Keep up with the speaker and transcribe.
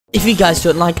If you guys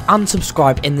don't like and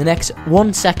subscribe in the next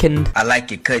 1 second. I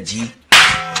like it, cut G.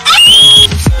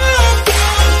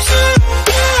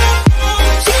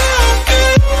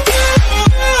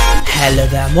 Hello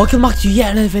there and welcome back to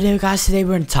yet another video, guys. Today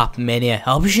we're in Top Mania.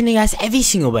 I'll be showing you guys every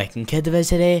single week in Godiva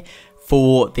today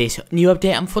for this new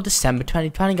update and for December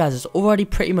 2020, guys. It's already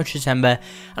pretty much December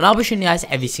and I'll be showing you guys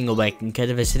every single week in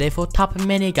Godiva today for Top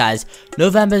Mania, guys.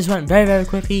 November's went very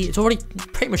quickly. It's already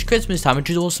pretty much Christmas time, which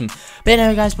is awesome. But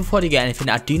anyway, guys, before I get anything,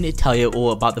 I do need to tell you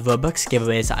all about the Roblox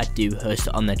giveaways that I do host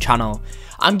on the channel.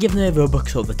 I'm giving away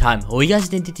Robux all the time. All you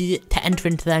guys need to do to enter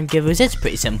into them giveaways, it's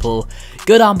pretty simple.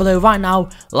 Go down below right now,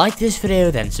 like this video,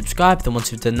 then subscribe. Then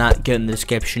once you've done that, go in the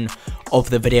description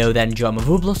of the video, then join my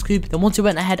Roblox group. Then once you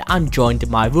went ahead and joined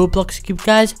my Roblox group,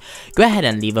 guys, go ahead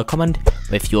and leave a comment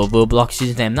with your Roblox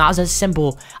username. That is as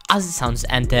simple as it sounds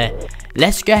to enter.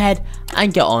 Let's go ahead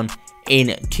and get on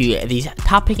into these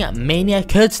tapping mania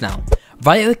codes now.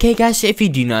 Right, okay guys, so if you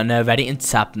do not know already, in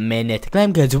Top Mania to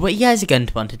claim codes, what you guys are going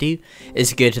to want to do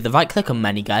is go to the right click on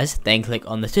menu, guys, then click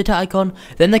on the Twitter icon,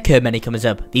 then the code menu comes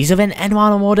up. These are in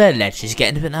N1 order. Let's just get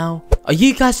into it now. Are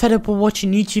you guys fed up with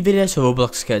watching YouTube videos for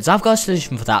Roblox codes? I've got a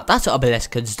solution for that. That's at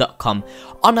obscodes.com.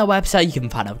 On our website you can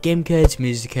find out game codes,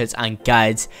 music codes and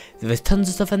guides. There's tons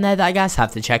of stuff in there that you guys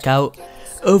have to check out.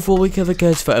 Overall, we cover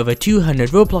codes for over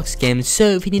 200 Roblox games, so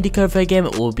if you need a code for a game,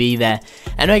 it will be there.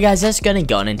 Anyway guys, let's go and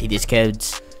get on into these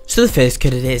codes. So the first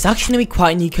code today is actually going to be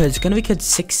quite a new code. It's going to be code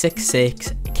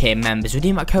 666k members.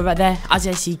 Redeem that code right there. As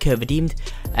I see, code redeemed.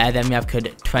 Then we have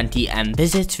code 20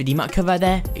 visits. Redeem that code right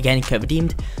there. Again, code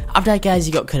redeemed. After that, guys,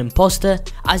 you got code imposter.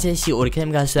 As I see, all the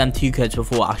claim guys, so them 2 codes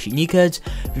before actually new codes.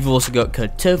 We've also got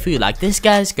code tofu like this,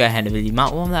 guys. Go ahead and redeem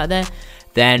that one right there.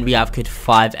 Then we have code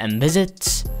 5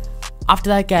 visits. After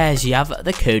that, guys, you have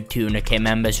the code 200k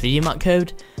members. Redeem that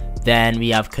code. Then we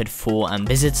have code 4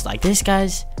 visits like this,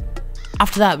 guys.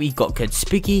 After that, we got code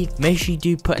spooky. Make sure you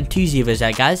do put in 2 zeros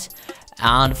there, guys.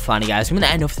 And finally, guys, I'm going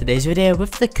to end off today's video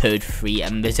with the code 3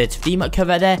 visits. Redeem that code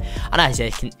right there. And as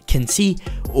you can see,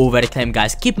 already claimed,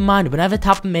 guys. Keep in mind, whenever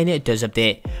Top Mania does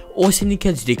update, or some new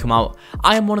codes do come out,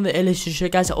 I am one of the earliest to show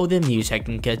you guys all the new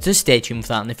second codes, so stay tuned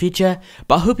for that in the future.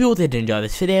 But I hope you all did enjoy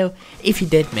this video. If you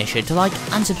did, make sure to like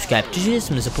and subscribe to show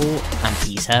some support, and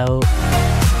peace out.